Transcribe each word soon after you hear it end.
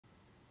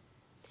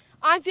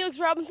I'm Felix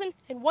Robinson,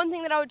 and one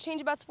thing that I would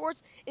change about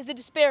sports is the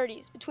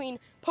disparities between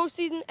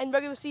postseason and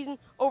regular season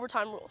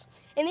overtime rules.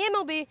 In the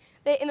MLB,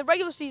 in the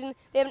regular season,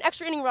 they have an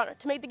extra inning runner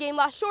to make the game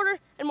last shorter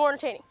and more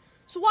entertaining.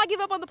 So why give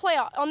up on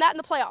that in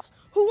the playoffs?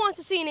 Who wants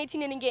to see an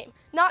 18-inning game?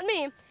 Not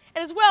me. And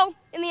as well,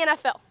 in the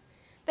NFL,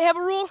 they have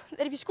a rule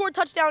that if you score a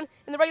touchdown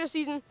in the regular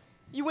season,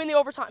 you win the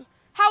overtime.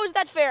 How is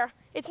that fair?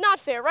 It's not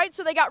fair, right?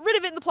 So they got rid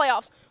of it in the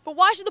playoffs. But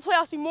why should the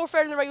playoffs be more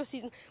fair than the regular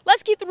season?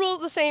 Let's keep the rule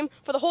the same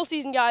for the whole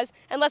season, guys,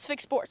 and let's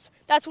fix sports.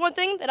 That's one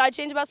thing that I'd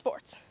change about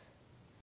sports.